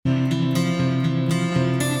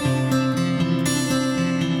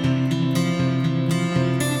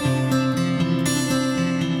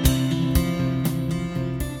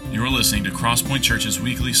Crosspoint Church's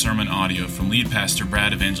weekly sermon audio from lead pastor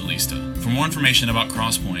Brad Evangelista. For more information about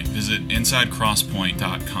Crosspoint, visit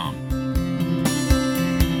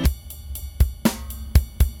insidecrosspoint.com.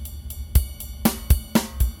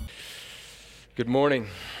 Good morning.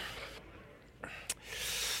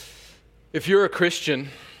 If you're a Christian,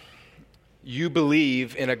 you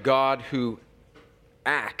believe in a God who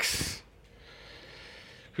acts,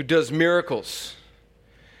 who does miracles.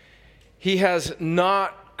 He has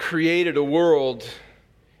not created a world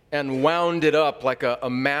and wound it up like a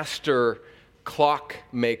master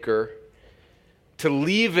clockmaker to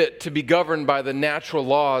leave it to be governed by the natural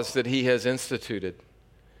laws that he has instituted.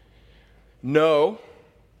 No,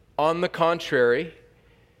 on the contrary,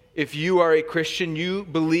 if you are a Christian, you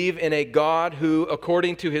believe in a God who,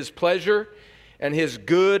 according to his pleasure and his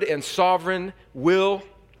good and sovereign will,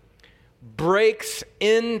 breaks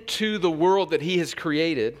into the world that he has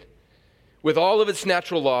created with all of its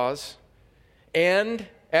natural laws, and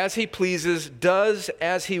as he pleases, does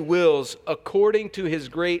as he wills according to his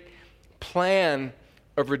great plan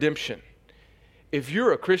of redemption. If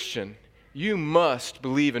you're a Christian, you must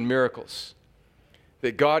believe in miracles.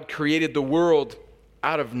 That God created the world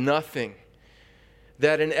out of nothing.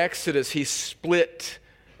 That in Exodus he split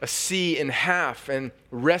a sea in half and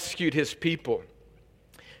rescued his people.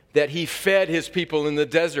 That he fed his people in the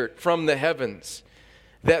desert from the heavens.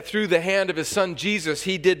 That through the hand of his son Jesus,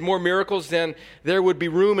 he did more miracles than there would be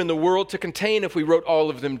room in the world to contain if we wrote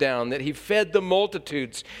all of them down. That he fed the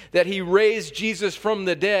multitudes. That he raised Jesus from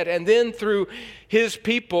the dead. And then through his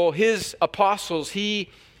people, his apostles,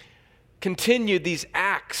 he continued these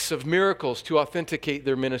acts of miracles to authenticate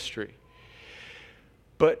their ministry.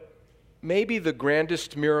 But maybe the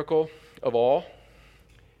grandest miracle of all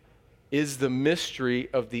is the mystery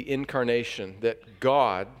of the incarnation, that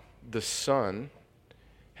God, the Son,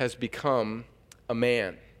 has become a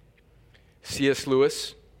man. C.S.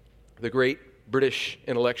 Lewis, the great British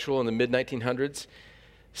intellectual in the mid-1900s,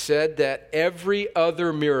 said that every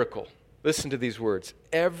other miracle, listen to these words,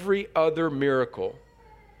 every other miracle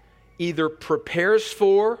either prepares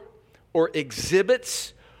for or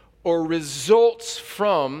exhibits or results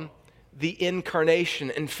from the incarnation.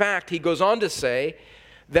 In fact, he goes on to say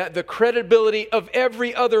that the credibility of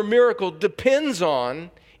every other miracle depends on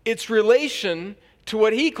its relation to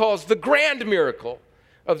what he calls the grand miracle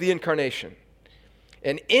of the incarnation.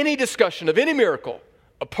 And any discussion of any miracle,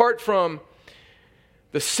 apart from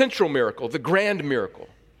the central miracle, the grand miracle,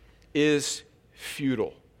 is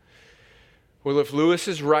futile. Well, if Lewis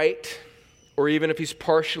is right, or even if he's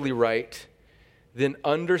partially right, then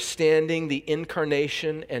understanding the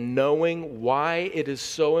incarnation and knowing why it is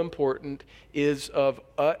so important is of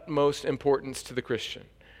utmost importance to the Christian.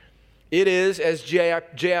 It is, as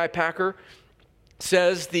J.I. Packer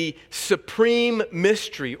says, the supreme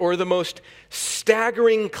mystery or the most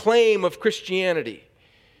staggering claim of Christianity.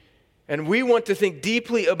 And we want to think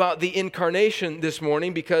deeply about the incarnation this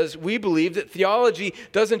morning because we believe that theology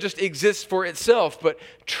doesn't just exist for itself, but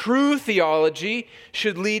true theology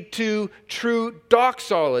should lead to true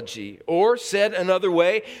doxology. Or, said another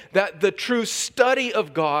way, that the true study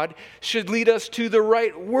of God should lead us to the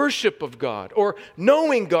right worship of God. Or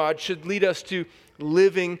knowing God should lead us to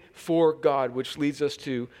living for God, which leads us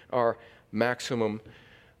to our maximum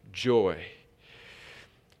joy.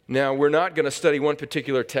 Now, we're not going to study one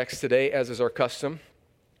particular text today, as is our custom.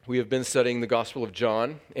 We have been studying the Gospel of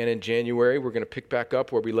John, and in January, we're going to pick back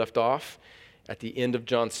up where we left off at the end of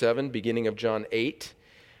John 7, beginning of John 8.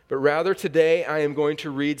 But rather, today, I am going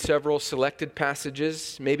to read several selected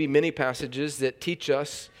passages, maybe many passages, that teach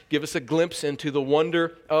us, give us a glimpse into the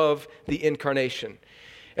wonder of the incarnation.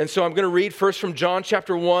 And so I'm going to read first from John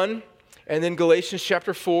chapter 1, and then Galatians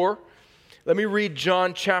chapter 4. Let me read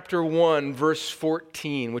John chapter 1, verse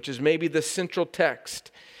 14, which is maybe the central text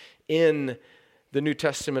in the New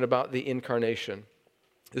Testament about the incarnation.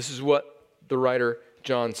 This is what the writer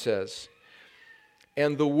John says.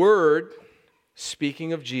 And the Word,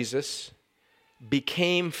 speaking of Jesus,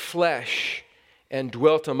 became flesh and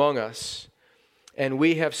dwelt among us, and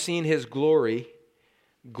we have seen his glory,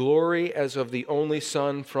 glory as of the only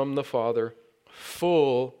Son from the Father,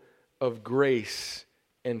 full of grace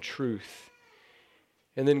and truth.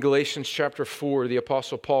 And then Galatians chapter 4, the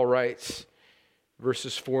Apostle Paul writes,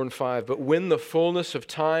 verses 4 and 5, but when the fullness of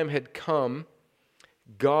time had come,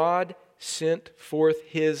 God sent forth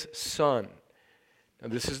his Son. Now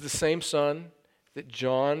this is the same Son that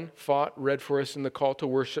John read for us in the call to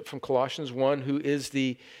worship from Colossians 1, who is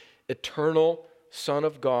the eternal Son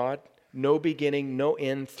of God, no beginning, no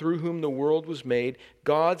end, through whom the world was made.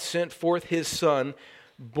 God sent forth his Son,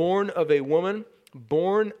 born of a woman,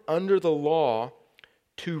 born under the law,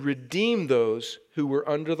 to redeem those who were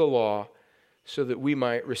under the law, so that we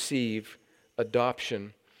might receive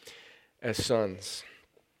adoption as sons.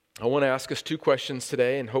 I want to ask us two questions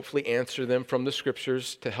today and hopefully answer them from the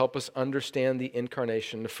Scriptures to help us understand the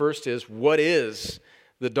incarnation. The first is, what is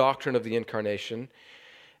the doctrine of the incarnation?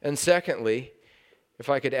 And secondly, if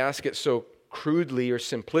I could ask it so crudely or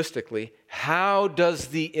simplistically, how does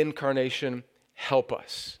the incarnation help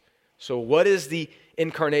us? So what is the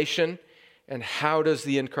incarnation, and how does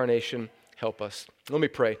the incarnation help us? Let me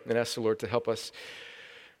pray and ask the Lord to help us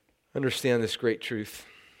understand this great truth.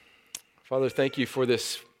 Father, thank you for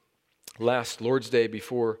this last Lord's Day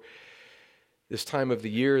before this time of the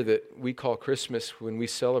year that we call Christmas, when we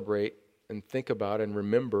celebrate and think about and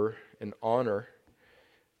remember and honor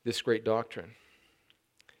this great doctrine,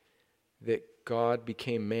 that God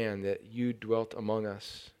became man, that you dwelt among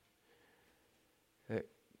us, that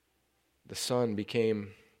the Son became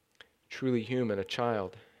truly human, a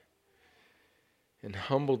child, and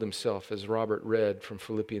humbled himself, as Robert read from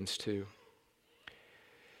Philippians 2.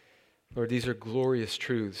 Lord, these are glorious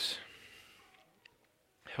truths.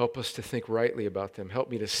 Help us to think rightly about them. Help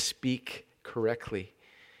me to speak correctly,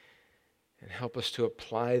 and help us to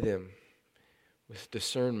apply them with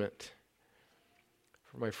discernment.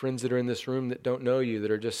 For my friends that are in this room that don't know you,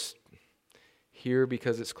 that are just here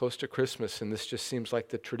because it's close to Christmas and this just seems like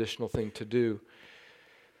the traditional thing to do,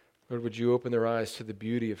 Lord, would you open their eyes to the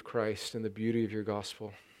beauty of Christ and the beauty of your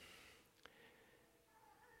gospel?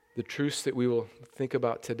 The truths that we will think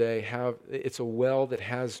about today, it's a well that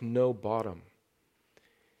has no bottom.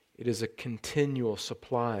 It is a continual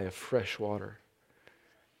supply of fresh water.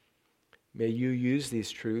 May you use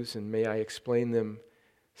these truths, and may I explain them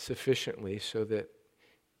sufficiently so that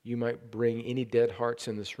you might bring any dead hearts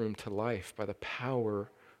in this room to life by the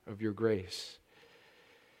power of your grace.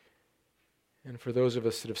 And for those of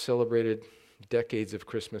us that have celebrated decades of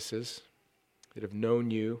Christmases, that have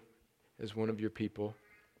known you as one of your people,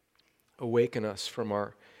 awaken us from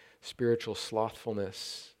our spiritual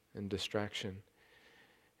slothfulness and distraction,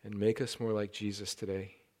 and make us more like Jesus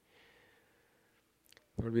today.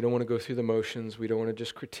 Lord, we don't want to go through the motions. We don't want to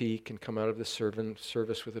just critique and come out of the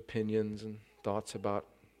service with opinions and thoughts about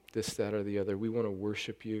this, that, or the other. We want to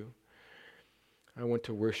worship you. I want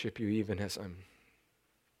to worship you even as I'm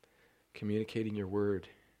communicating your word.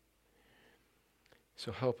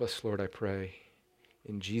 So help us, Lord, I pray.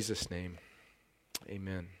 In Jesus' name,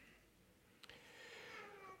 amen.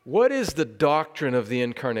 What is the doctrine of the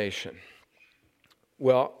incarnation?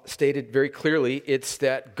 Well, stated very clearly, it's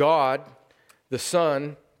that God, the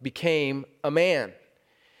Son, became a man.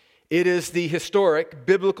 It is the historic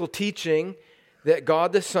biblical teaching that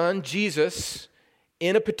God the Son, Jesus,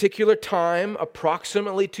 in a particular time,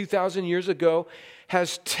 approximately 2,000 years ago,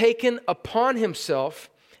 has taken upon himself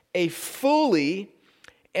a fully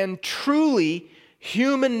and truly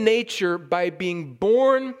human nature by being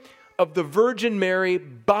born of the Virgin Mary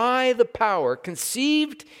by the power,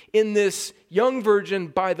 conceived in this young virgin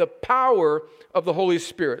by the power of the Holy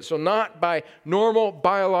Spirit. So not by normal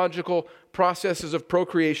biological processes of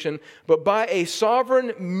procreation, but by a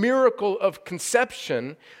sovereign miracle of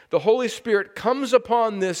conception, the Holy Spirit comes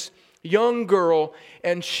upon this young girl,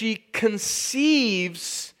 and she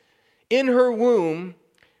conceives in her womb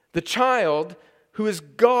the child who is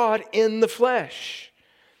God in the flesh.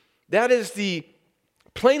 That is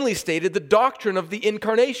plainly stated, the doctrine of the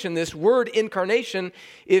incarnation. This word incarnation,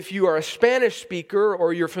 if you are a Spanish speaker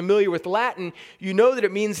or you're familiar with Latin, you know that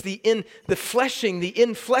it means the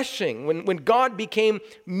infleshing, when God became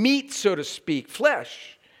meat, so to speak,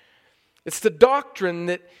 flesh. It's the doctrine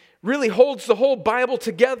that really holds the whole Bible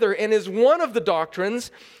together and is one of the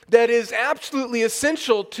doctrines that is absolutely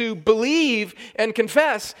essential to believe and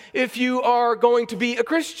confess if you are going to be a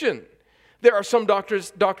Christian. There are some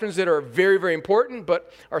doctrines that are very, very important,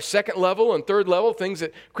 but are second level and third level, things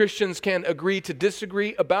that Christians can agree to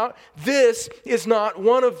disagree about. This is not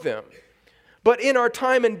one of them. But in our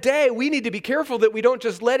time and day, we need to be careful that we don't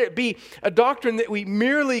just let it be a doctrine that we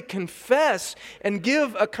merely confess and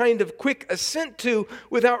give a kind of quick assent to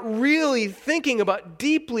without really thinking about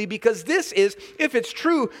deeply, because this is, if it's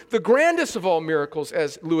true, the grandest of all miracles,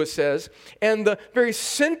 as Lewis says, and the very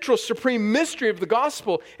central supreme mystery of the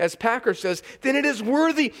gospel, as Packer says, then it is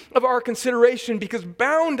worthy of our consideration, because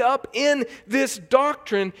bound up in this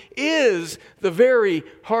doctrine is the very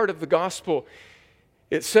heart of the gospel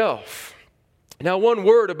itself. Now, one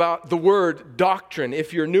word about the word doctrine.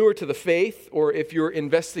 If you're newer to the faith or if you're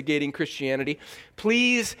investigating Christianity,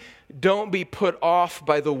 please don't be put off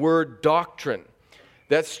by the word doctrine.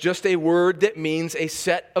 That's just a word that means a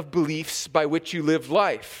set of beliefs by which you live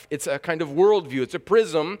life. It's a kind of worldview. It's a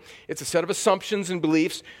prism. It's a set of assumptions and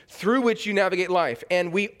beliefs through which you navigate life.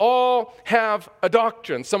 And we all have a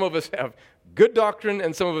doctrine. Some of us have good doctrine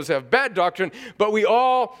and some of us have bad doctrine, but we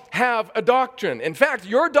all have a doctrine. In fact,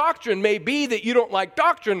 your doctrine may be that you don't like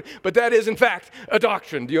doctrine, but that is in fact a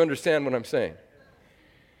doctrine. Do you understand what I'm saying?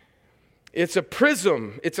 It's a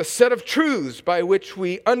prism. It's a set of truths by which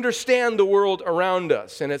we understand the world around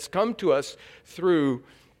us, and it's come to us through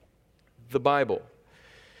the Bible.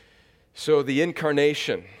 So the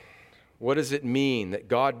incarnation, what does it mean that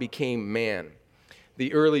God became man?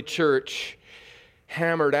 The early church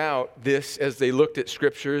hammered out this as they looked at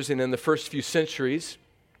scriptures, and in the first few centuries,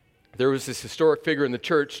 there was this historic figure in the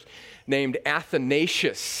church named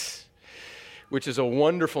Athanasius, which is a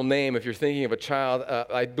wonderful name if you're thinking of a child.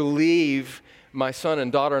 I believe my son and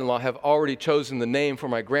daughter-in-law have already chosen the name for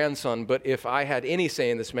my grandson, but if I had any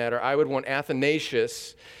say in this matter, I would want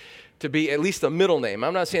Athanasius to be at least a middle name.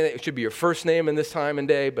 I'm not saying that it should be your first name in this time and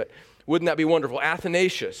day, but wouldn't that be wonderful?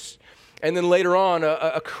 Athanasius. And then later on,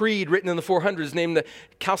 a creed written in the 400s named the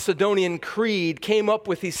Chalcedonian Creed came up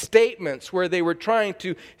with these statements where they were trying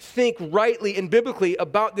to think rightly and biblically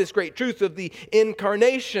about this great truth of the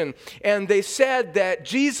incarnation. And they said that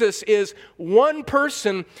Jesus is one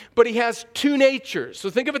person, but he has two natures.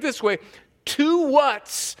 So think of it this way, two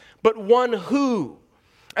whats, but one who.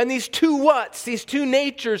 And these two whats, these two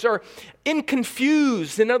natures are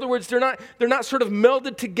inconfused. In other words, they're not sort of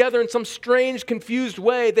melded together in some strange, confused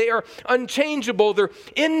way. They are unchangeable. They're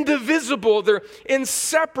indivisible. They're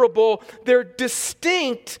inseparable. They're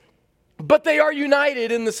distinct, but they are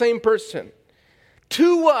united in the same person.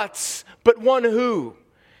 Two whats, but one who.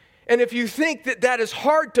 And if you think that that is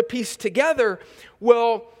hard to piece together,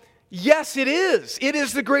 well, yes, it is. It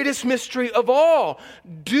is the greatest mystery of all.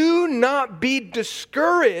 Do not be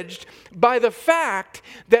discouraged by the fact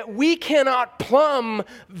that we cannot plumb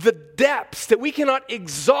the depths, that we cannot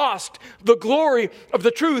exhaust the glory of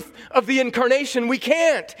the truth of the incarnation. We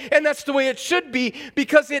can't. And that's the way it should be,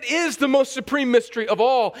 because it is the most supreme mystery of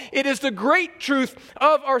all. It is the great truth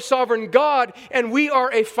of our sovereign God, and we are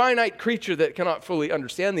a finite creature that cannot fully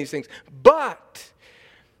understand these things. But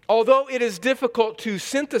although it is difficult to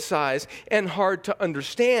synthesize and hard to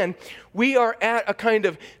understand, we are at a kind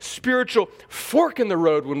of spiritual fork in the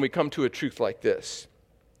road when we come to a truth like this.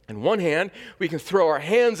 On one hand, we can throw our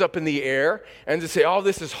hands up in the air and just say, oh,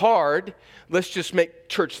 this is hard. Let's just make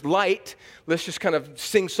church light. Let's just kind of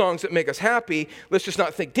sing songs that make us happy. Let's just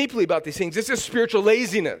not think deeply about these things. This is spiritual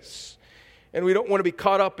laziness. And we don't want to be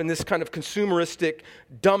caught up in this kind of consumeristic,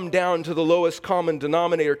 dumbed down to the lowest common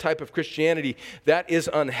denominator type of Christianity. That is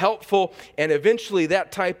unhelpful, and eventually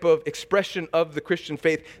that type of expression of the Christian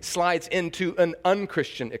faith slides into an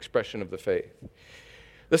unchristian expression of the faith.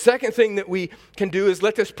 The second thing that we can do is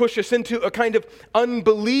let this push us into a kind of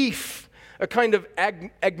unbelief, a kind of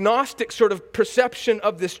agnostic sort of perception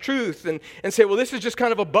of this truth and say, well, this is just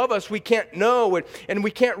kind of above us. We can't know, and we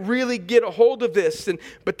can't really get a hold of this.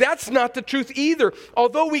 But that's not the truth either.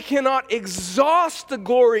 Although we cannot exhaust the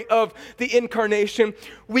glory of the incarnation,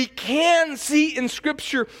 we can see in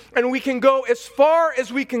Scripture, and we can go as far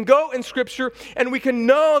as we can go in Scripture, and we can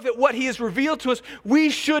know that what He has revealed to us, we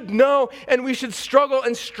should know, and we should struggle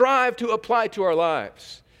and strive to apply to our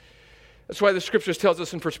lives. That's why the Scriptures tells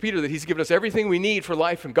us in 1 Peter that He's given us everything we need for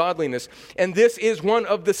life and godliness. And this is one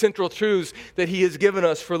of the central truths that He has given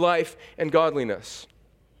us for life and godliness.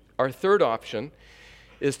 Our third option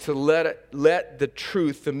is to let the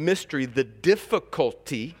truth, the mystery, the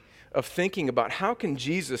difficulty of thinking about how can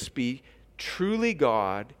Jesus be truly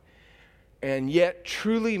God and yet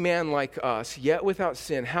truly man like us, yet without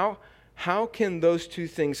sin. How can those two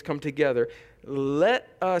things come together? Let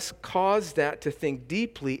us cause that to think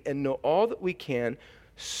deeply and know all that we can,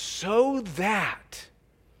 so that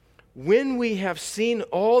when we have seen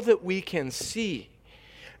all that we can see,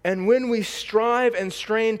 and when we strive and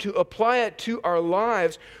strain to apply it to our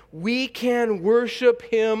lives, we can worship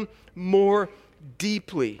Him more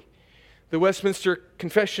deeply. The Westminster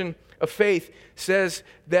Confession of Faith says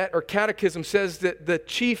that, or Catechism says that the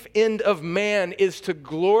chief end of man is to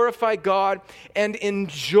glorify God and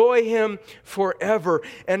enjoy Him forever.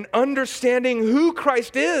 And understanding who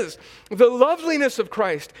Christ is, the loveliness of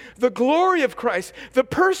Christ, the glory of Christ, the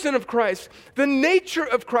person of Christ, the nature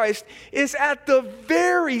of Christ is at the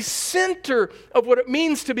very center of what it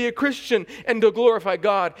means to be a Christian and to glorify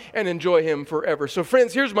God and enjoy Him forever. So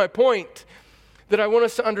friends, here's my point that I want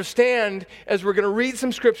us to understand as we're going to read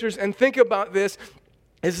some scriptures and think about this.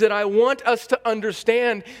 is that I want us to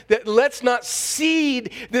understand that let's not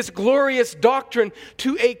cede this glorious doctrine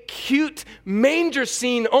to a cute manger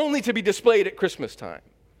scene only to be displayed at Christmas time.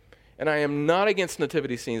 And I am not against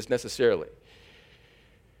nativity scenes necessarily.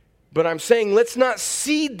 But I'm saying let's not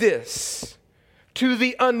cede this to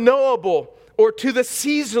the unknowable or to the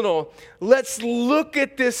seasonal. Let's look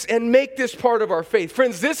at this and make this part of our faith.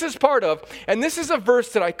 Friends, this is part of, and this is a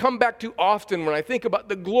verse that I come back to often when I think about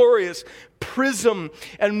the glorious prism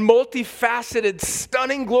and multifaceted,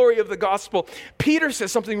 stunning glory of the gospel. Peter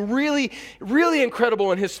says something really, really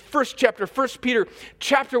incredible in his first chapter, 1 Peter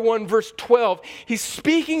chapter 1, verse 12. He's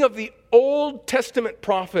speaking of the Old Testament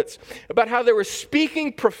prophets, about how they were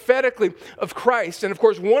speaking prophetically of Christ. And of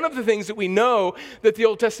course, one of the things that we know that the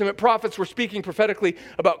Old Testament prophets were speaking prophetically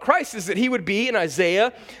about Christ is that he would be, in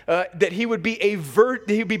Isaiah, that he would be he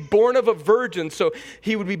would be born of a virgin. So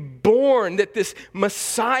he would be born, that this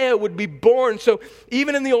Messiah would be born. So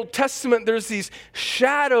even in the Old Testament, there's these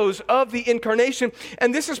shadows of the incarnation.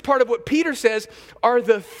 And this is part of what Peter says are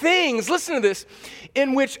the things, listen to this,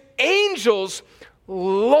 in which angels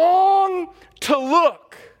long to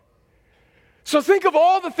look. So think of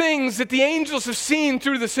all the things that the angels have seen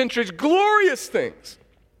through the centuries, glorious things.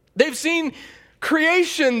 They've seen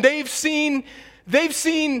creation, they've seen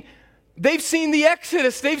the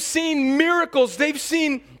Exodus, they've seen miracles, they've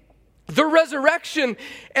seen the resurrection,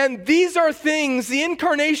 and these are things, the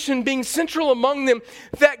incarnation being central among them,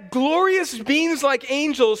 that glorious beings like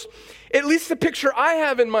angels, at least the picture I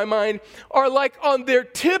have in my mind, are like on their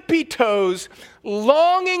tippy toes,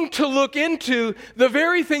 longing to look into the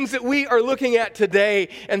very things that we are looking at today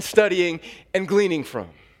and studying and gleaning from.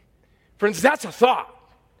 Friends, that's a thought.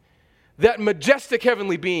 That majestic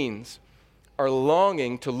heavenly beings are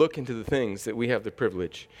longing to look into the things that we have the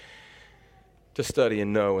privilege to study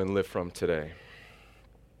and know and live from today.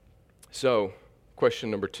 So, question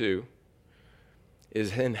number 2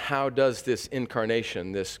 is, and how does this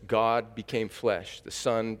incarnation, this God became flesh, the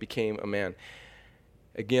Son became a man?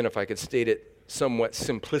 Again, if I could state it somewhat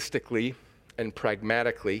simplistically and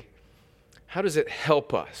pragmatically, how does it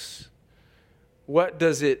help us? What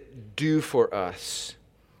does it do for us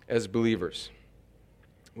as believers?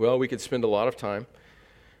 Well, we could spend a lot of time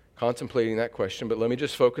contemplating that question, but let me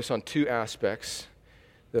just focus on 2 aspects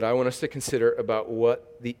that I want us to consider about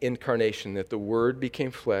what the incarnation, that the Word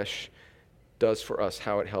became flesh, does for us,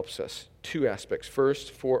 how it helps us. 2 aspects.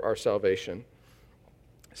 First, for our salvation.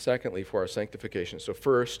 Secondly, for our sanctification. So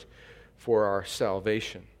first, for our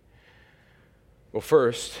salvation. Well,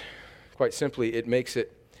 first, quite simply, it makes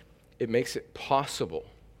it possible.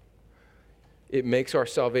 It makes our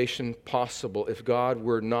salvation possible. If God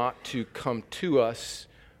were not to come to us,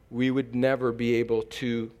 we would never be able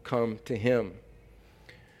to come to Him.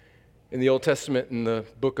 In the Old Testament, in the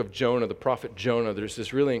book of Jonah, the prophet Jonah, there's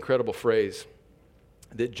this really incredible phrase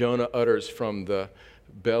that Jonah utters from the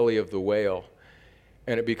belly of the whale.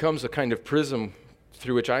 And it becomes a kind of prism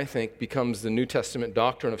through which I think becomes the New Testament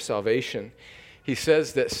doctrine of salvation. He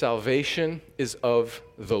says that salvation is of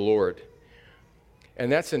the Lord.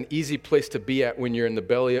 And that's an easy place to be at when you're in the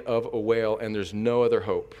belly of a whale and there's no other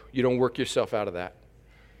hope. You don't work yourself out of that.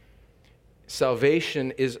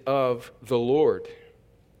 Salvation is of the Lord.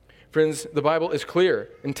 Friends, the Bible is clear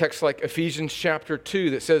in texts like Ephesians chapter 2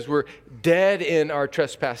 that says we're dead in our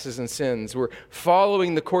trespasses and sins. We're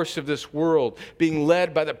following the course of this world, being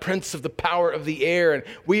led by the prince of the power of the air, and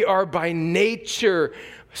we are by nature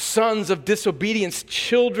sons of disobedience,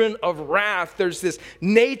 children of wrath. There's this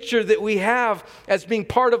nature that we have as being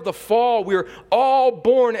part of the fall. We're all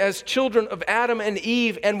born as children of Adam and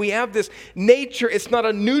Eve, and we have this nature. It's not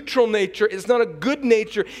a neutral nature. It's not a good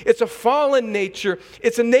nature. It's a fallen nature.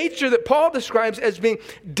 It's a nature that Paul describes as being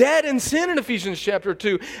dead in sin in Ephesians chapter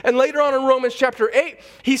 2. And later on in Romans chapter 8,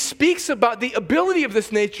 he speaks about the ability of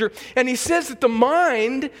this nature, and he says that the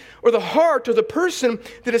mind or the heart or the person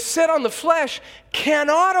that is set on the flesh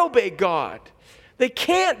cannot obey God. They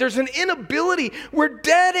can't. There's an inability. We're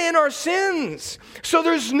dead in our sins. So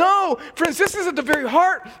friends, this is at the very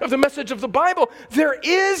heart of the message of the Bible. There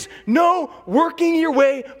is no working your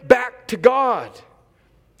way back to God.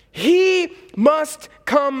 He must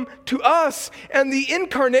come to us. And the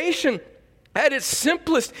incarnation, at its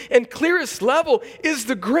simplest and clearest level, is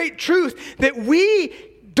the great truth that we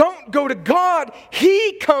don't go to God.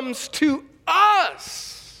 He comes to us.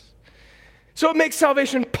 So it makes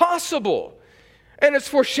salvation possible. And it's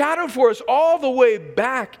foreshadowed for us all the way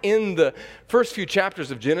back in the first few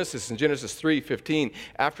chapters of Genesis, in Genesis 3:15,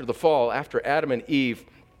 after the fall, after Adam and Eve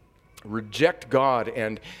reject God,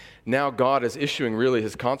 and now God is issuing really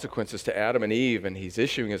his consequences to Adam and Eve, and he's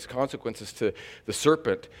issuing his consequences to the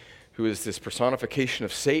serpent, who is this personification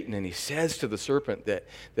of Satan, and he says to the serpent that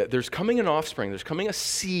there's coming an offspring, there's coming a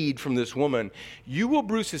seed from this woman. You will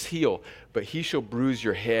bruise his heel, but he shall bruise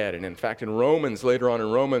your head. And in fact, in Romans, later on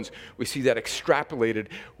in Romans, we see that extrapolated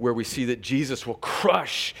where we see that Jesus will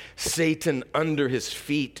crush Satan under his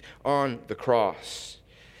feet on the cross.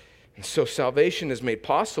 And so salvation is made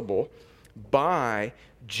possible by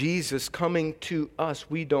Jesus coming to us.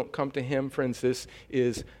 We don't come to him, friends. This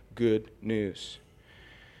is good news.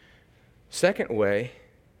 Second way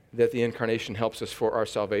that the incarnation helps us for our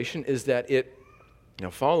salvation is that it, now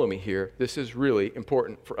follow me here, this is really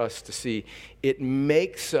important for us to see. It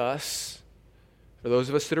makes us, for those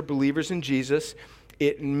of us that are believers in Jesus,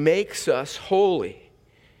 it makes us holy.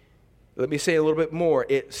 Let me say a little bit more.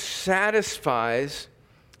 It satisfies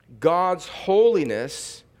God's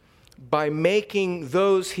holiness by making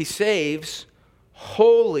those he saves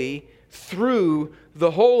holy through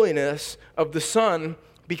the holiness of the Son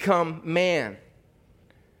become man.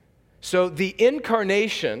 So the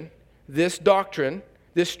incarnation, this doctrine,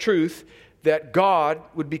 this truth that God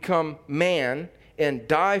would become man and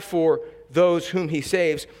die for those whom he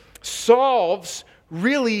saves, solves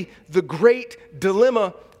really the great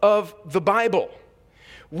dilemma of the Bible.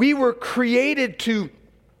 We were created to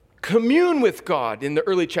commune with God in the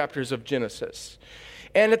early chapters of Genesis.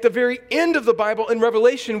 And at the very end of the Bible, in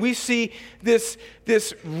Revelation, we see this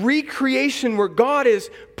recreation where God is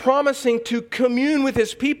promising to commune with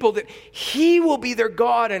his people, that he will be their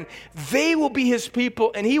God and they will be his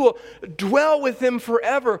people and he will dwell with them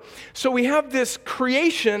forever. So we have this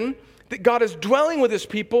creation that God is dwelling with his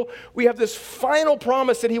people. We have this final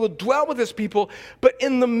promise that he will dwell with his people. But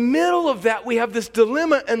in the middle of that, we have this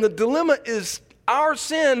dilemma, and the dilemma is our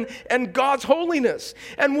sin and God's holiness.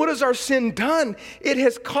 And what has our sin done? It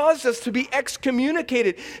has caused us to be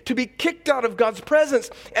excommunicated, to be kicked out of God's presence.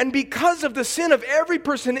 And because of the sin of every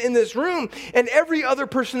person in this room and every other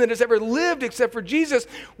person that has ever lived except for Jesus,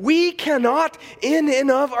 we cannot in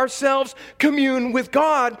and of ourselves commune with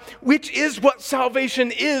God, which is what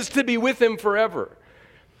salvation is, to be with him forever.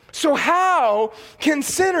 So how can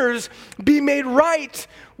sinners be made right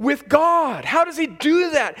with God? How does he do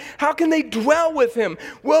that? How can they dwell with him?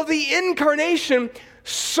 Well, the incarnation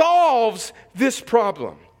solves this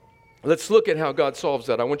problem. Let's look at how God solves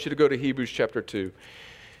that. I want you to go to Hebrews chapter 2.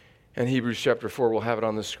 And Hebrews chapter 4, we'll have it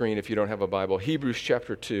on the screen if you don't have a Bible. Hebrews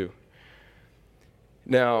chapter 2.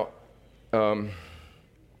 Now,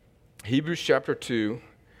 Hebrews chapter 2,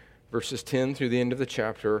 verses 10 through the end of the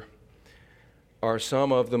chapter, are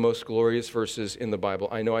some of the most glorious verses in the Bible.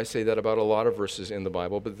 I know I say that about a lot of verses in the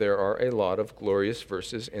Bible, but there are a lot of glorious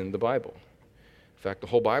verses in the Bible. In fact, the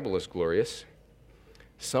whole Bible is glorious.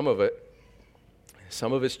 Some of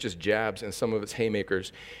it's just jabs and some of it's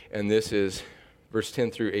haymakers. And this is, verse 10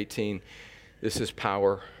 through 18, this is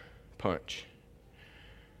power punch.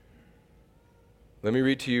 Let me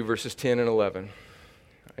read to you verses 10 and 11.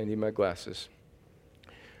 I need my glasses.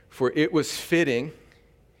 For it was fitting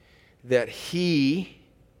that he,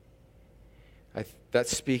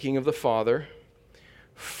 that's speaking of the Father,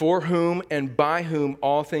 for whom and by whom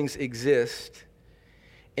all things exist,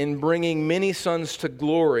 in bringing many sons to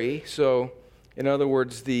glory, so in other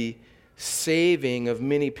words, the saving of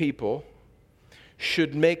many people,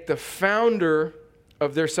 should make the founder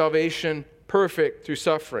of their salvation perfect through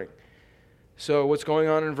suffering. So what's going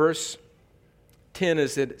on in verse 10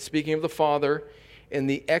 is that, speaking of the Father, in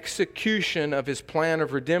the execution of his plan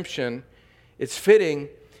of redemption, it's fitting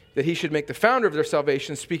that he should make the founder of their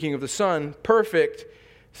salvation, speaking of the Son, perfect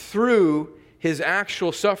through his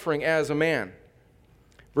actual suffering as a man.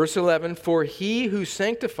 Verse 11, for he who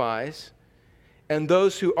sanctifies and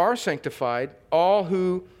those who are sanctified, all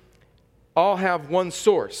have one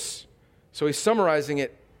source. So he's summarizing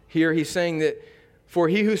it here. He's saying that for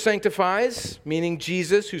he who sanctifies, meaning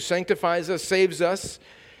Jesus, who sanctifies us, saves us,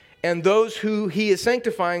 and those who he is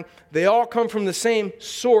sanctifying, they all come from the same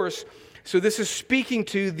source. So this is speaking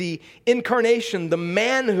to the incarnation, the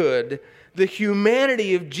manhood, the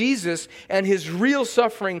humanity of Jesus and his real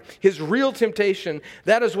suffering, his real temptation.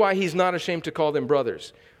 That is why he's not ashamed to call them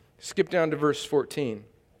brothers. Skip down to verse 14.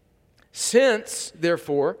 Since,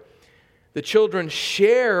 therefore, the children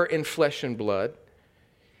share in flesh and blood,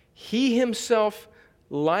 he himself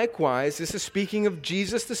likewise, this is speaking of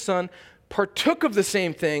Jesus the Son, partook of the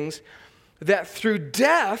same things, that through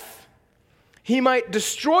death he might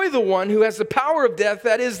destroy the one who has the power of death,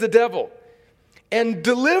 that is the devil, and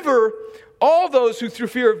deliver all those who through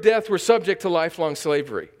fear of death were subject to lifelong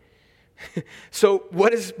slavery. So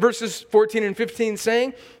what is verses 14 and 15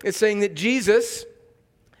 saying? It's saying that Jesus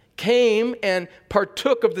came and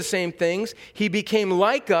partook of the same things. He became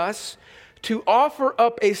like us to offer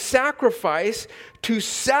up a sacrifice to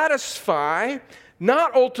satisfy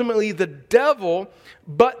not ultimately the devil,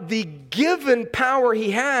 but the given power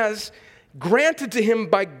he has granted to him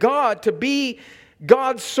by God to be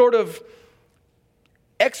God's sort of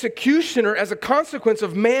executioner as a consequence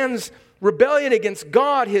of man's rebellion against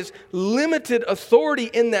God, his limited authority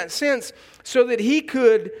in that sense, so that he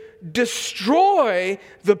could destroy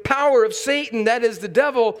the power of Satan, that is the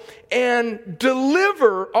devil, and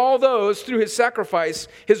deliver all those through his sacrifice,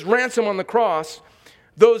 his ransom on the cross,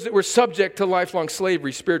 those that were subject to lifelong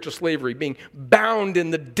slavery, spiritual slavery, being bound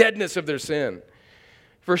in the deadness of their sin.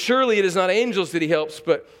 For surely it is not angels that he helps,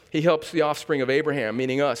 but he helps the offspring of Abraham,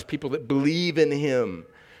 meaning us, people that believe in him.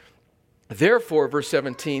 Therefore, verse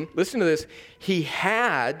 17, listen to this, he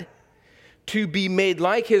had to be made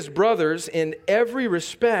like his brothers in every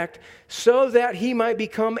respect, so that he might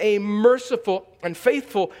become a merciful and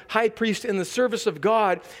faithful high priest in the service of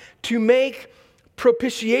God, to make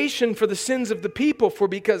propitiation for the sins of the people. For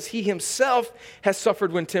because he himself has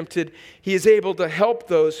suffered when tempted, he is able to help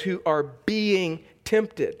those who are being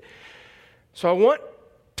tempted. So I want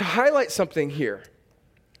to highlight something here.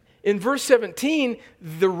 In verse 17,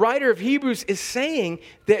 the writer of Hebrews is saying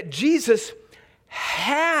that Jesus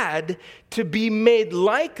had to be made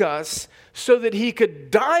like us so that he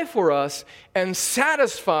could die for us and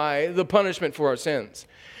satisfy the punishment for our sins.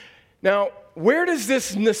 Now, where does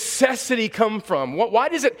this necessity come from? Why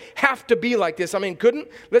does it have to be like this? I mean,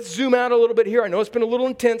 let's zoom out a little bit here. I know it's been a little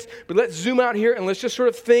intense, but let's zoom out here and let's just sort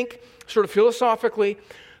of think, sort of philosophically.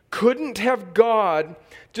 Couldn't have God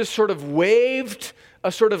just sort of waved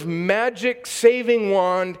a sort of magic saving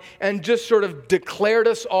wand and just sort of declared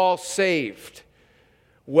us all saved?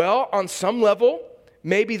 Well, on some level,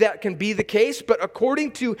 maybe that can be the case, but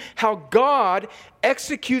according to how God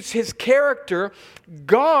executes his character,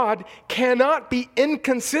 God cannot be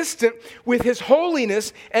inconsistent with his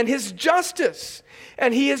holiness and his justice.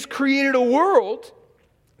 And he has created a world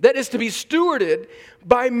that is to be stewarded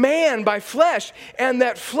by man, by flesh, and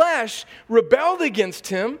that flesh rebelled against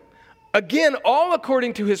him. Again, all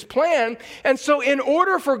according to his plan. And so in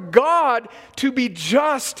order for God to be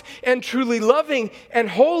just and truly loving and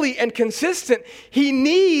holy and consistent, he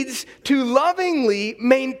needs to lovingly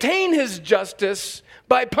maintain his justice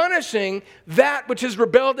by punishing that which has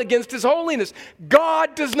rebelled against his holiness.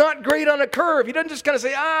 God does not grade on a curve. He doesn't just kind of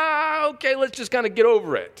say, okay, let's just kind of get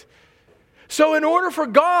over it. So in order for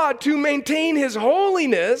God to maintain his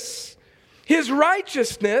holiness, his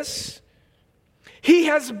righteousness, he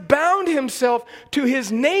has bound himself to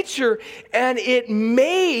his nature, and it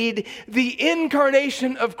made the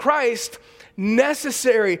incarnation of Christ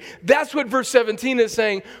necessary. That's what verse 17 is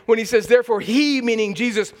saying when he says, therefore he, meaning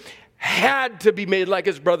Jesus, had to be made like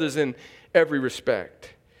his brothers in every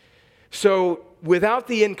respect. So without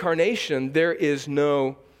the incarnation, there is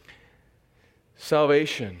no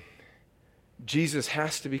salvation. Jesus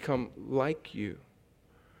has to become like you.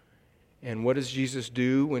 And what does Jesus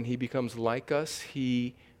do when he becomes like us?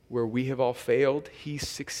 Where we have all failed, he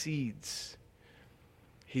succeeds.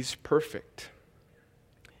 He's perfect.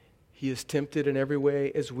 He is tempted in every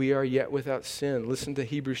way as we are, yet without sin. Listen to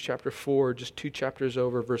Hebrews chapter 4, just 2 chapters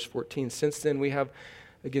over, verse 14. Since then we have,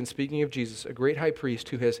 again speaking of Jesus, a great high priest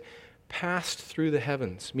who has passed through the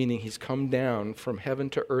heavens, meaning he's come down from heaven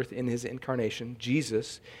to earth in his incarnation,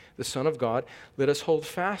 Jesus, the Son of God. Let us hold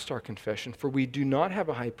fast our confession, for we do not have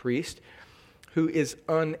a high priest who is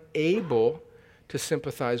unable to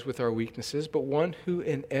sympathize with our weaknesses, but one who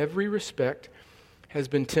in every respect has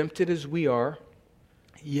been tempted as we are,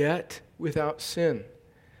 yet without sin.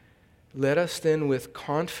 Let us then with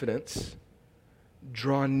confidence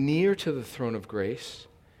draw near to the throne of grace,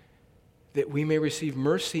 that we may receive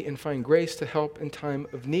mercy and find grace to help in time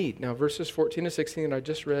of need. Now, verses 14 and 16 that I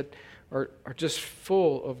just read are just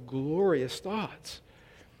full of glorious thoughts.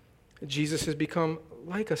 Jesus has become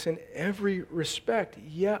like us in every respect,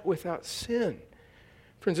 yet without sin.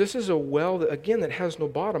 Friends, this is a well that, again, that has no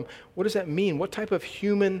bottom. What does that mean? What type of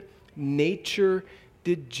human nature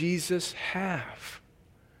did Jesus have?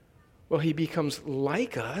 Well, he becomes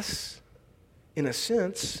like us in a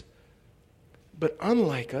sense, but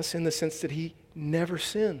unlike us in the sense that he never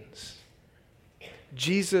sins.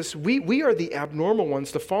 Jesus, we are the abnormal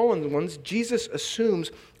ones, the fallen ones. Jesus assumes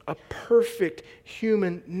a perfect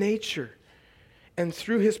human nature. And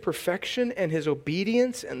through his perfection and his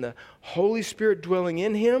obedience and the Holy Spirit dwelling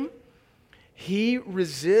in him, he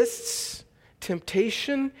resists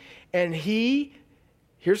temptation, and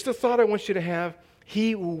here's the thought I want you to have,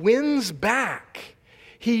 he wins back.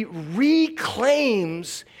 He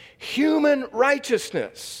reclaims human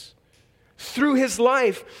righteousness through his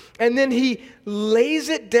life, and then he lays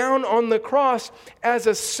it down on the cross as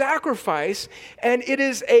a sacrifice, and it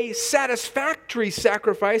is a satisfactory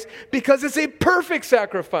sacrifice because it's a perfect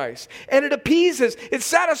sacrifice, and it appeases, it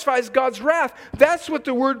satisfies God's wrath. That's what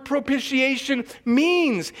the word propitiation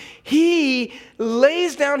means. He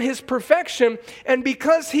lays down his perfection, and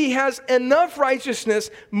because he has enough righteousness,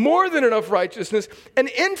 more than enough righteousness, an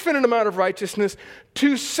infinite amount of righteousness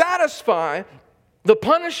to satisfy the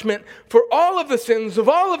punishment for all of the sins of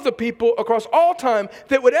all of the people across all time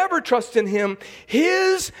that would ever trust in him,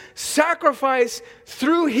 his sacrifice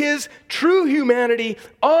through his true humanity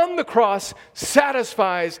on the cross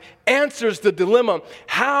satisfies, answers the dilemma.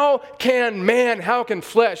 How can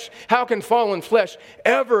flesh, how can fallen flesh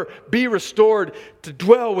ever be restored to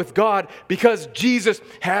dwell with God? Because Jesus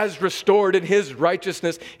has restored in his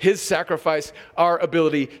righteousness, his sacrifice, our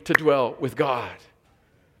ability to dwell with God.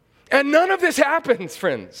 And none of this happens,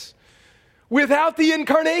 friends, without the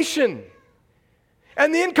incarnation.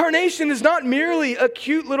 And the incarnation is not merely a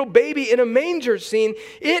cute little baby in a manger scene.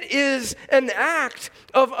 It is an act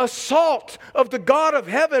of assault of the God of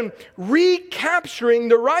heaven, recapturing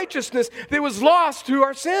the righteousness that was lost through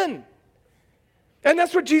our sin. And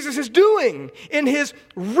that's what Jesus is doing in his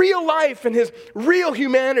real life, in his real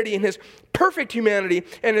humanity, in his perfect humanity,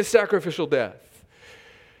 and his sacrificial death.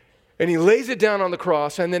 And he lays it down on the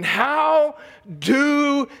cross. And then how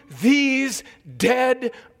do these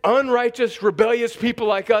dead, unrighteous, rebellious people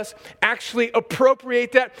like us actually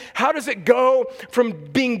appropriate that? How does it go from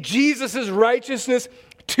being Jesus' righteousness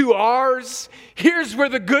to ours? Here's where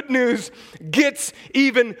the good news gets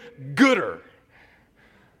even gooder.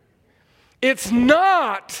 It's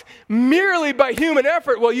not merely by human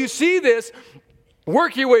effort. Well, you see this.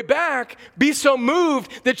 Work your way back, be so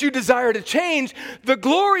moved that you desire to change. The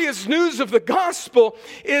glorious news of the gospel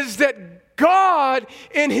is that God,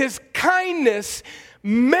 in his kindness,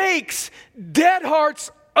 makes dead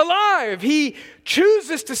hearts alive. He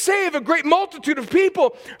chooses to save a great multitude of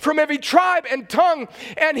people from every tribe and tongue,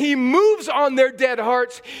 and he moves on their dead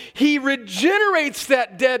hearts. He regenerates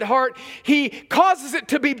that dead heart. He causes it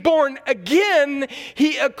to be born again.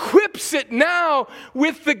 He equips it now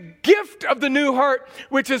with the gift of the new heart,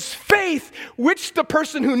 which is faith, which the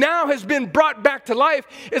person who now has been brought back to life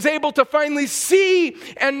is able to finally see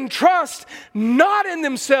and trust, not in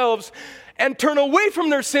themselves, and turn away from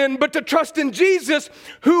their sin, but to trust in Jesus,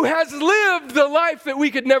 who has lived the life that we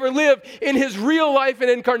could never live in his real life and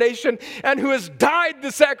incarnation, and who has died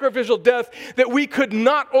the sacrificial death that we could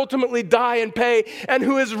not ultimately die and pay, and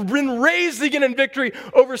who has been raised again in victory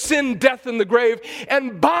over sin, death, and the grave.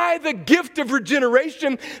 And by the gift of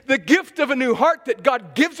regeneration, the gift of a new heart that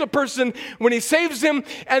God gives a person when he saves him,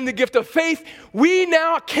 and the gift of faith, we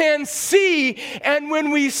now can see, and when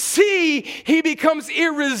we see, he becomes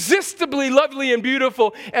irresistibly lovely and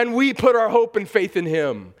beautiful, and we put our hope and faith in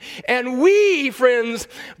him. And we, friends,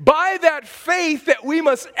 by that faith that we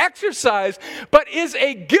must exercise, but is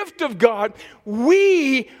a gift of God,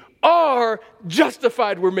 we are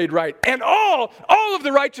justified, we're made right. And all of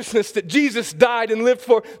the righteousness that Jesus died and lived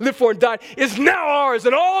for and died is now ours.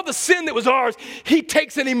 And all the sin that was ours, he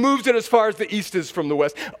takes and he moves it as far as the east is from the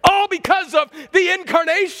west. All because of the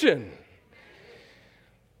incarnation.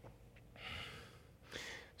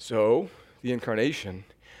 So, the incarnation,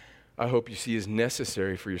 I hope you see, is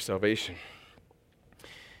necessary for your salvation.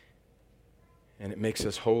 And it makes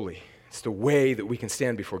us holy. It's the way that we can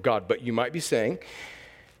stand before God. But you might be saying,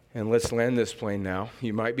 and let's land this plane now,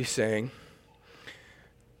 you might be saying,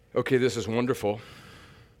 okay, this is wonderful,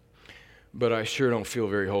 but I sure don't feel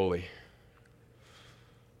very holy.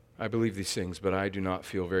 I believe these things, but I do not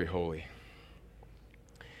feel very holy.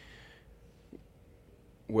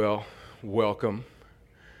 Well, welcome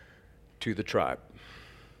to the tribe.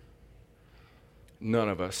 None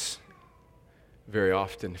of us very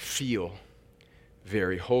often feel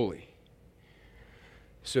very holy.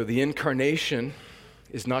 So the incarnation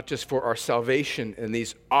is not just for our salvation and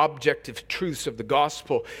these objective truths of the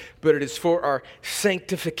gospel, but it is for our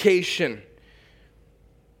sanctification.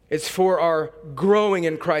 It's for our growing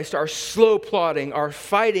in Christ, our slow plodding, our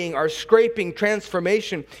fighting, our scraping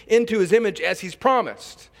transformation into his image as he's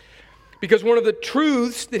promised. Because one of the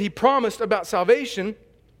truths that he promised about salvation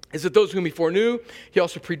is that those whom he foreknew, he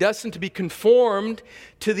also predestined to be conformed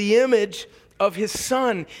to the image of his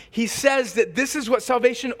Son. He says that this is what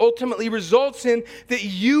salvation ultimately results in, that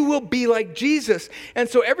you will be like Jesus. And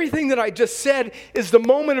so everything that I just said is the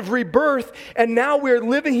moment of rebirth, and now we're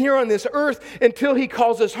living here on this earth until he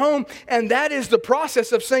calls us home, and that is the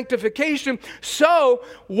process of sanctification. So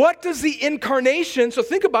what does the incarnation, so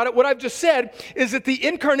think about it, what I've just said is that the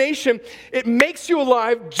incarnation, it makes you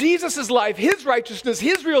alive. Jesus' life, his righteousness,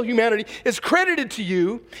 his real humanity is credited to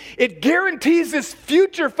you. It guarantees this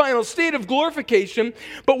future final state of glorification.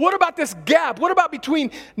 But what about this gap? What about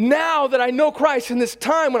between now that I know Christ and this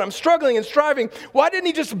time when I'm struggling and striving? Why didn't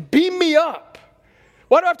he just beam me up?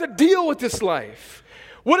 Why do I have to deal with this life?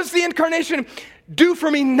 What does the incarnation do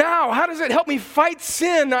for me now? How does it help me fight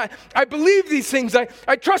sin? I believe these things.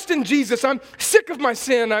 I trust in Jesus. I'm sick of my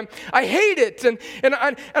sin. I hate it. And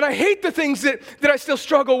I hate the things that I still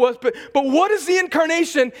struggle with. But what does the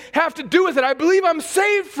incarnation have to do with it? I believe I'm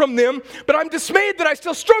saved from them, but I'm dismayed that I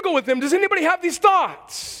still struggle with them. Does anybody have these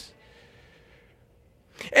thoughts?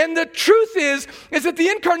 And the truth is that the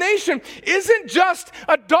incarnation isn't just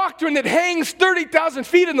a doctrine that hangs 30,000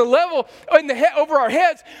 feet in the level over our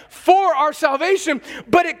heads for our salvation,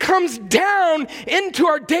 but it comes down into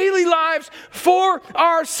our daily lives for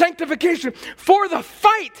our sanctification, for the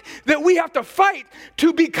fight that we have to fight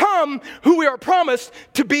to become who we are promised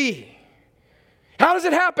to be. How does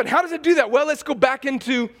it happen? How does it do that? Well, let's go back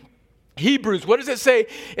into Hebrews. What does it say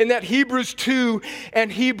in that Hebrews 2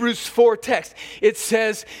 and Hebrews 4 text? It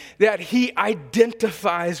says that he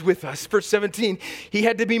identifies with us. Verse 17, he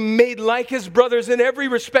had to be made like his brothers in every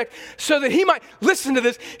respect so that he might, listen to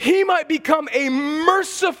this, he might become a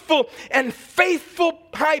merciful and faithful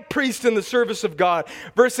high priest in the service of God.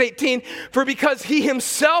 Verse 18, for because he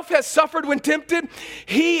himself has suffered when tempted,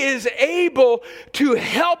 he is able to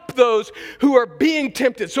help those who are being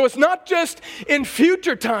tempted. So it's not just in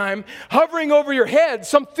future time, hovering over your head,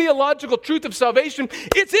 some theological truth of salvation.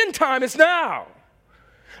 It's in time, it's now.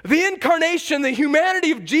 The incarnation, the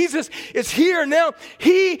humanity of Jesus is here now.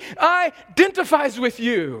 He identifies with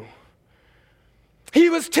you. He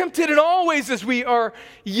was tempted in all ways as we are,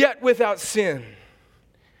 yet without sin.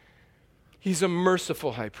 He's a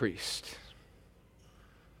merciful high priest.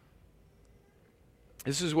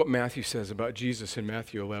 This is what Matthew says about Jesus in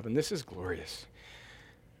Matthew 11. This is glorious.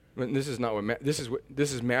 This is not what this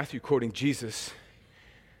is Matthew quoting Jesus,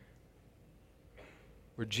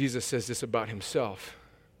 where Jesus says this about himself.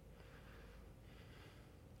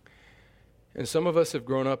 And some of us have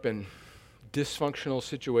grown up in dysfunctional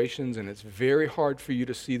situations, and it's very hard for you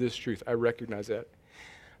to see this truth. I recognize that.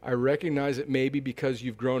 I recognize it maybe because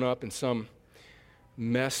you've grown up in some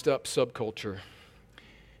messed up subculture.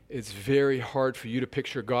 It's very hard for you to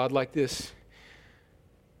picture God like this.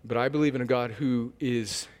 But I believe in a God who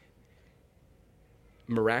is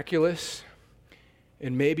miraculous,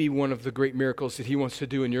 and maybe one of the great miracles that he wants to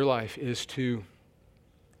do in your life is to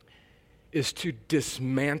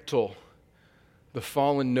dismantle the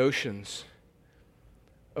fallen notions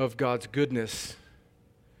of God's goodness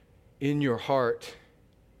in your heart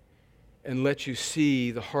and let you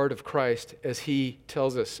see the heart of Christ as he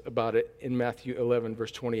tells us about it in Matthew 11,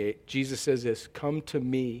 verse 28. Jesus says this, "Come to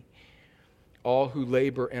me, all who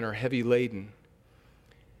labor and are heavy laden,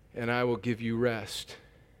 and I will give you rest."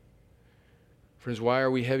 Friends, why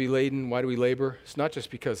are we heavy laden? Why do we labor? It's not just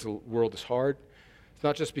because the world is hard. It's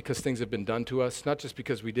not just because things have been done to us. It's not just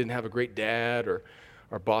because we didn't have a great dad, or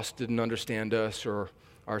our boss didn't understand us, or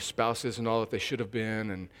our spouse isn't all that they should have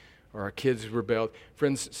been, or our kids rebelled.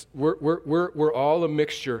 Friends, we're all a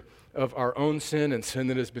mixture of our own sin and sin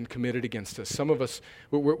that has been committed against us. Some of us,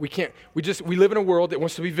 we live in a world that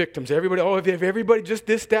wants to be victims. If everybody just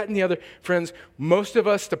this, that, and the other. Friends, most of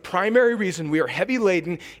us, the primary reason we are heavy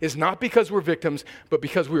laden is not because we're victims, but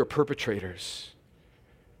because we are perpetrators.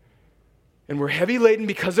 And we're heavy laden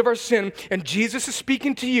because of our sin, and Jesus is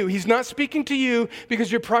speaking to you. He's not speaking to you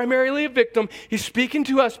because you're primarily a victim. He's speaking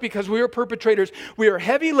to us because we are perpetrators. We are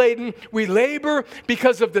heavy laden. We labor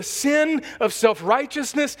because of the sin of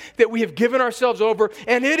self-righteousness that we have given ourselves over,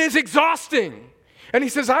 and it is exhausting. And he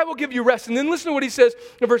says, I will give you rest. And then listen to what he says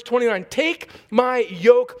in verse 29. "Take my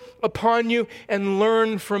yoke upon you and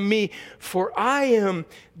learn from me, for I am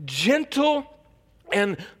gentle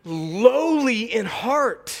and lowly in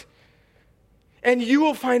heart, and you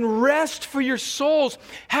will find rest for your souls."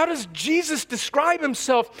 How does Jesus describe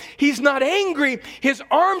himself? He's not angry. His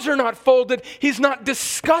arms are not folded. He's not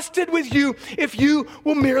disgusted with you if you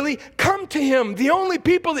will merely come to him. The only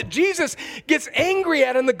people that Jesus gets angry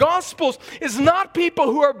at in the Gospels is not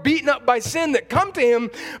people who are beaten up by sin that come to him,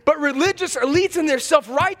 but religious elites in their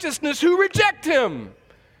self-righteousness who reject him.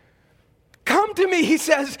 Come to me, he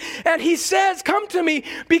says. And he says, come to me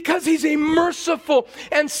because he's a merciful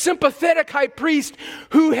and sympathetic high priest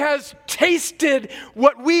who has tasted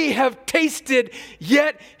what we have tasted,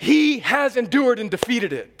 yet he has endured and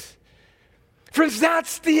defeated it. Friends,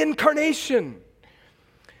 that's the incarnation.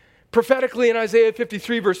 Prophetically in Isaiah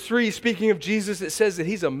 53 verse 3, speaking of Jesus, it says that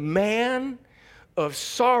he's a man of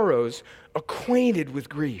sorrows, acquainted with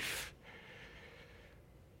grief.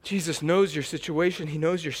 Jesus knows your situation. He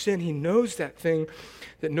knows your sin. He knows that thing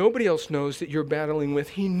that nobody else knows that you're battling with.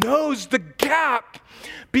 He knows the gap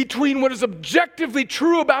between what is objectively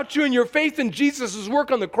true about you and your faith in Jesus' work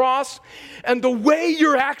on the cross and the way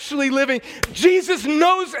you're actually living. Jesus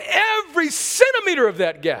knows every centimeter of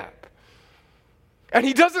that gap. And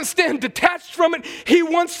he doesn't stand detached from it. He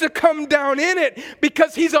wants to come down in it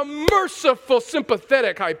because he's a merciful,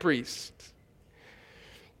 sympathetic high priest.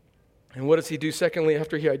 And what does he do secondly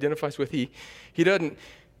after he identifies with he doesn't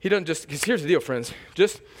just, because here's the deal, friends,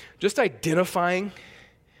 just identifying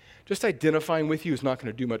with you is not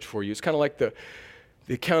going to do much for you. It's kind of like the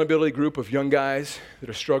accountability group of young guys that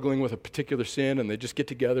are struggling with a particular sin, and they just get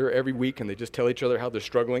together every week and they just tell each other how they're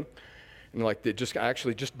struggling. And like they just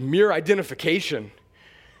mere identification.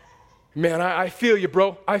 Man, I feel you,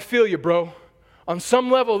 bro. I feel you, bro. On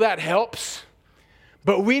some level that helps.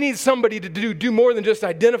 But we need somebody to do more than just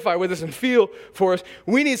identify with us and feel for us.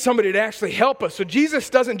 We need somebody to actually help us. So Jesus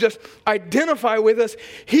doesn't just identify with us.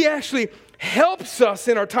 He actually helps us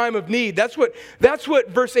in our time of need. That's what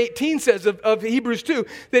verse 18 says of Hebrews 2,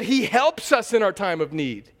 that he helps us in our time of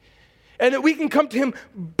need. And that we can come to him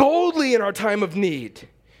boldly in our time of need.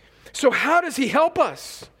 So how does he help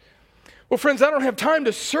us? Well, friends, I don't have time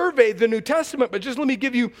to survey the New Testament, but just let me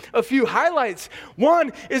give you a few highlights.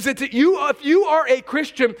 One is that if you are a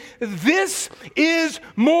Christian, this is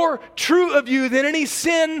more true of you than any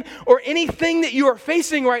sin or anything that you are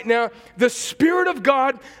facing right now. The Spirit of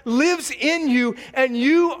God lives in you, and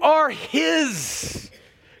you are his.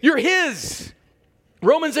 You're his.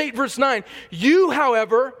 Romans 8, verse 9, you,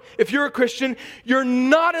 however, if you're a Christian, you're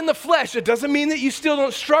not in the flesh. It doesn't mean that you still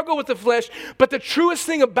don't struggle with the flesh, but the truest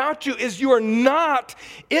thing about you is you are not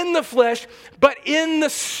in the flesh, but in the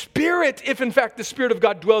Spirit, if in fact the Spirit of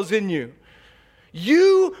God dwells in you.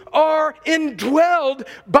 You are indwelled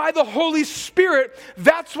by the Holy Spirit.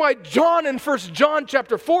 That's why John in 1 John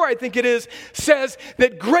chapter 4, I think it is, says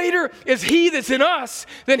that greater is he that's in us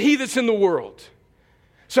than he that's in the world.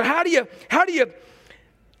 So how do you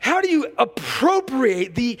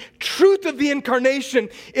appropriate the truth of the incarnation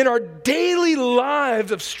in our daily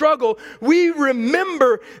lives of struggle? We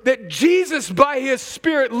remember that Jesus, by his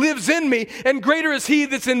Spirit, lives in me, and greater is he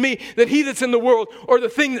that's in me than he that's in the world, or the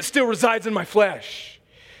thing that still resides in my flesh.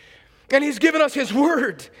 And he's given us his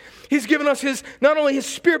word. He's given us not only his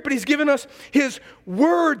Spirit, but he's given us his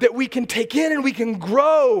word that we can take in and we can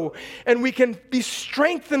grow and we can be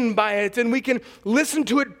strengthened by it and we can listen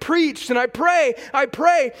to it preached. And I pray, I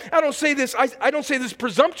don't say this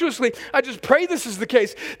presumptuously. I just pray this is the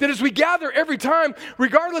case, that as we gather every time,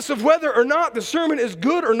 regardless of whether or not the sermon is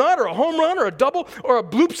good or not, or a home run or a double or a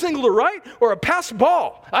bloop single to right or a pass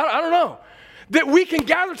ball, I don't know, that we can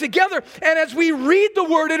gather together, and as we read the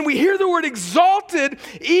word and we hear the word exalted,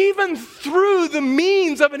 even through the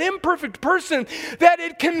means of an imperfect person, that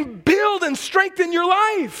it can build and strengthen your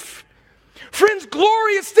life. Friends,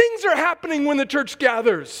 glorious things are happening when the church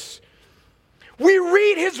gathers. We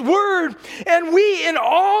read his word, and we, in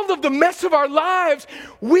all of the mess of our lives,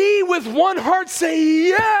 we with one heart say,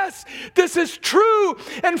 yes, this is true.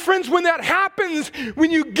 And friends, when that happens, when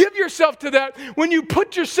you give yourself to that, when you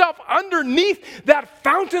put yourself underneath that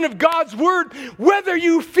fountain of God's word, whether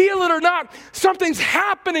you feel it or not, something's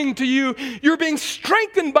happening to you. You're being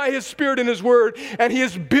strengthened by his Spirit and his word, and he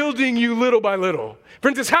is building you little by little.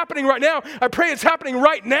 Friends, it's happening right now. I pray it's happening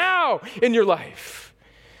right now in your life.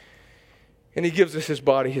 And he gives us his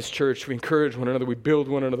body, his church. We encourage one another. We build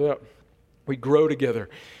one another up. We grow together.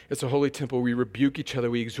 It's a holy temple. We rebuke each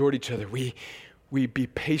other. We exhort each other. We be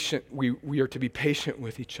patient. We are to be patient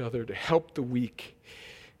with each other, to help the weak.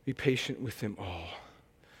 Be patient with them all.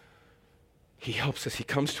 He helps us. He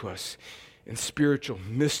comes to us in spiritual,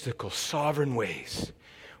 mystical, sovereign ways.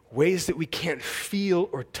 Ways that we can't feel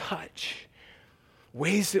or touch.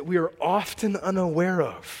 Ways that we are often unaware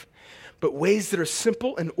of. But ways that are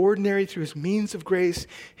simple and ordinary through his means of grace,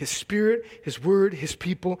 his Spirit, his word, his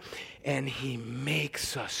people, and he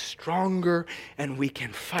makes us stronger and we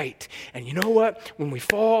can fight. And you know what? When we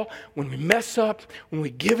fall, when we mess up, when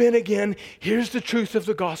we give in again, here's the truth of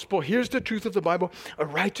the gospel. Here's the truth of the Bible. A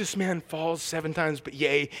righteous man falls 7 times, but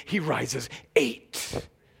yea, he rises 8.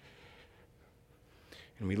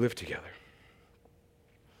 And we live together.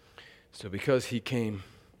 So because he came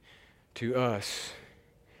to us,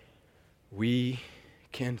 we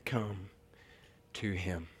can come to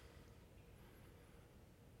him.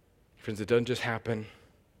 Friends, it doesn't just happen.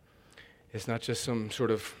 It's not just some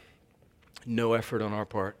sort of no effort on our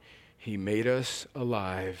part. He made us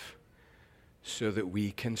alive so that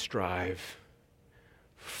we can strive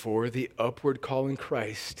for the upward call in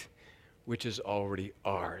Christ, which is already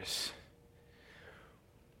ours.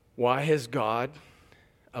 Why has God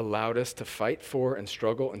allowed us to fight for and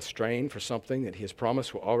struggle and strain for something that he has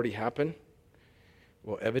promised will already happen?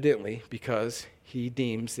 Well, evidently, because he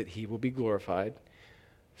deems that he will be glorified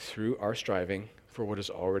through our striving for what is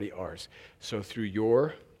already ours. So through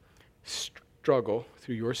your struggle,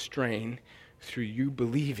 through your strain, through you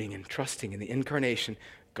believing and trusting in the incarnation,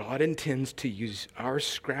 God intends to use our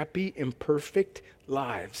scrappy, imperfect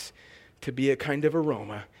lives to be a kind of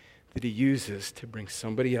aroma that he uses to bring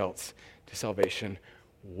somebody else to salvation.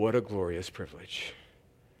 What a glorious privilege.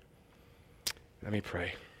 Let me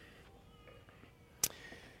pray.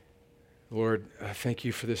 Lord, thank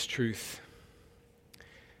you for this truth.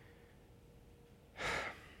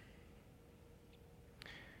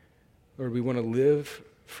 Lord, we want to live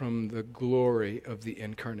from the glory of the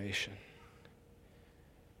incarnation,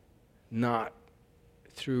 not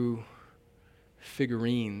through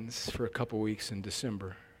figurines for a couple weeks in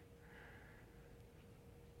December,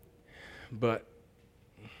 but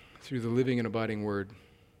through the living and abiding word,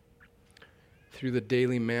 through the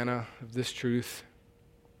daily manna of this truth.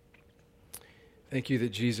 Thank you that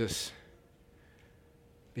Jesus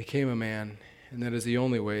became a man, and that is the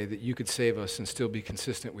only way that you could save us and still be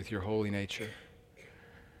consistent with your holy nature.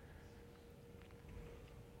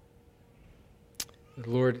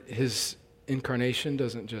 Lord, his incarnation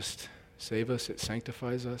doesn't just save us, it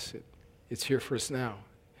sanctifies us. It's here for us now.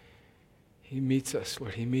 He meets us,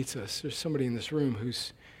 Lord, he meets us. There's somebody in this room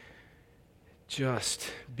who's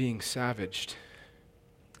just being savaged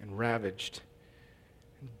and ravaged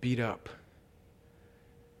and beat up.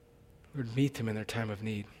 Lord, meet them in their time of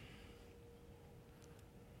need.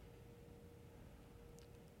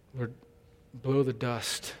 Lord, blow the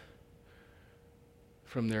dust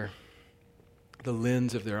from the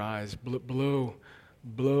lens of their eyes. Blow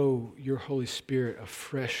your Holy Spirit a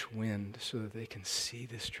fresh wind so that they can see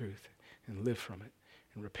this truth and live from it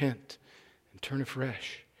and repent and turn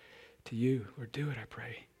afresh to you. Lord, do it, I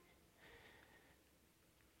pray.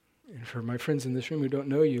 And for my friends in this room who don't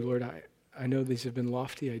know you, Lord, I know these have been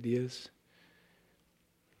lofty ideas,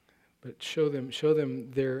 but show them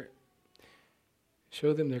their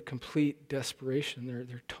complete desperation,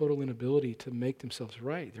 their total inability to make themselves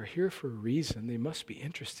right. They're here for a reason. They must be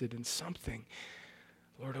interested in something.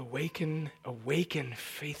 Lord, awaken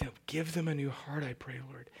faith. Give them a new heart, I pray,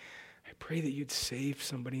 Lord. I pray that you'd save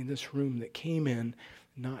somebody in this room that came in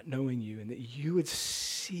not knowing you, and that you would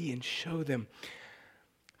see and show them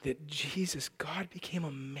that Jesus, God, became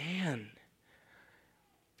a man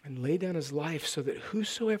and laid down his life so that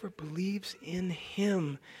whosoever believes in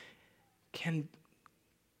him can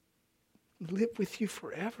live with you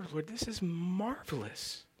forever. Lord, this is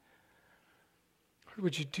marvelous. Lord,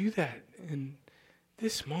 would you do that in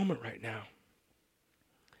this moment right now?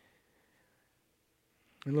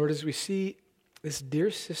 And Lord, as we see this dear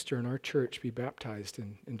sister in our church be baptized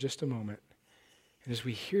in just a moment, and as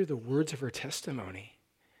we hear the words of her testimony,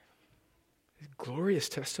 the glorious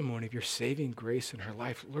testimony of your saving grace in her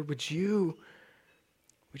life, Lord, would you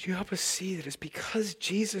help us see that it's because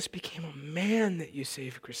Jesus became a man that you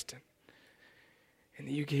saved Kristen and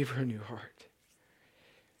that you gave her a new heart.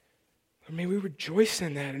 Lord, may we rejoice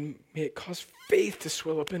in that, and may it cause faith to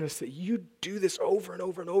swell up in us that you do this over and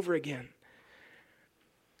over and over again.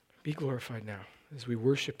 Be glorified now as we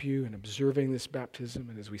worship you and observing this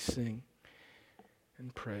baptism, and as we sing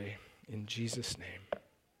and pray in Jesus' name.